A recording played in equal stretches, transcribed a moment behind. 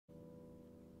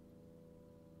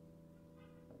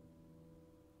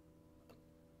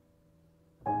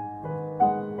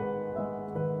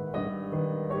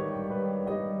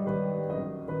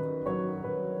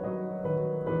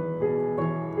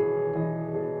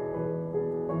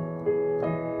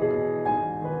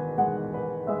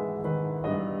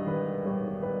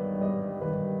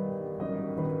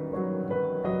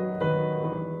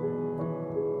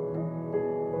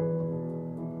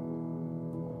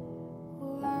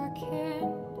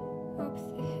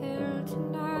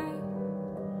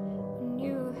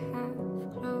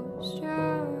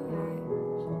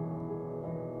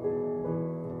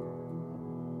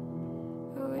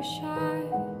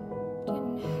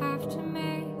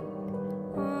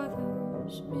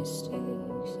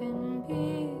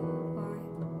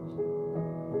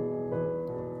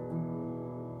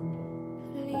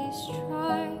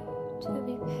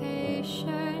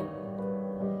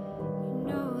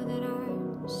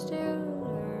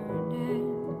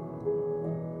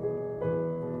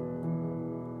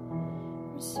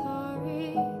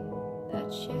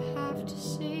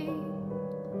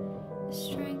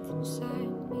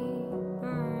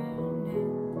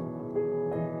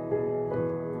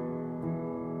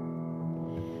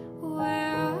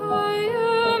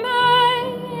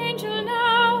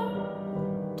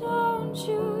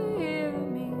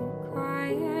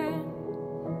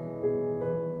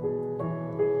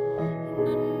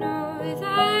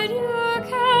that you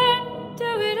can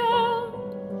do it all,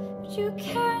 but you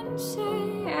can't say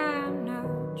I'm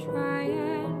not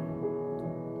trying.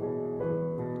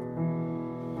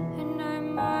 And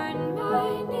I'm on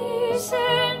my knees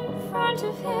in front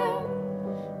of him,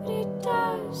 but he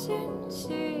doesn't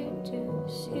seem to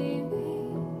see me.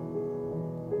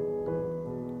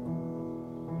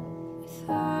 With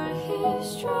all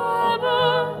his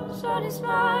troubles on his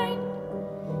mind,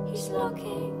 he's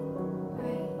looking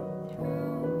right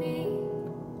through me.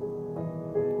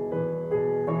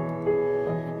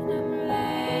 And I'm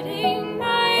letting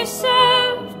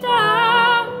myself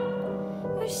down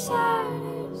by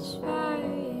satisfying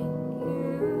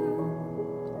you.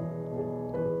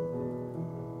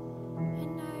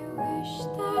 And I wish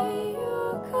that you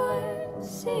could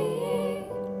see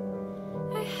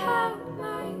I have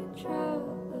my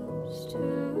troubles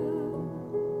too.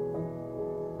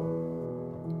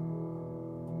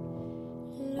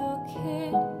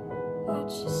 Looking at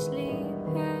you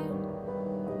sleeping,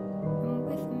 I'm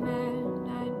with a man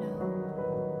I know.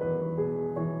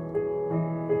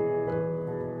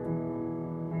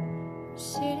 I'm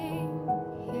sitting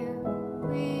here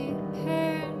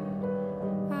weeping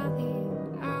while the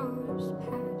hours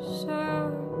pass so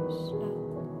slow.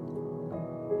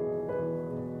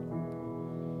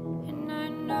 And I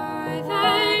know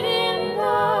that in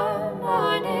the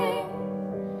morning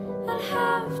I'll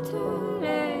have to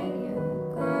let you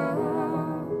go,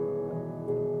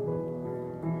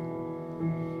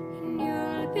 and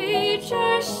you'll be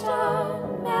just a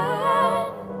man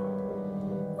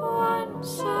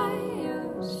once I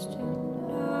used to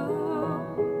know.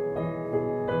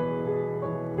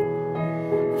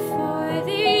 For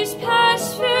these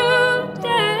past few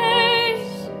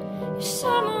days, you're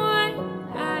someone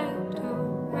I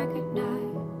don't recognize.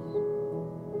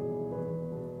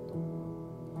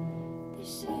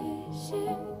 This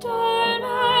isn't all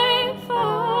my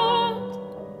fault.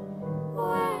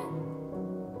 When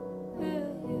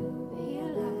will you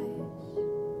realize?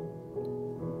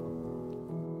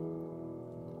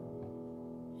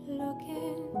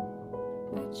 Looking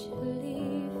at you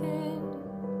leaving,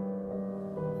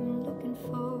 I'm looking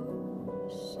for a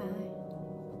sign.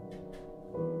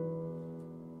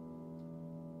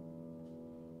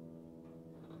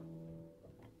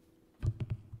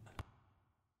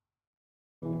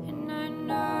 And I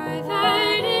know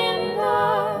that in the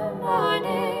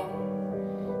morning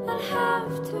I'll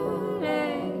have to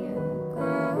let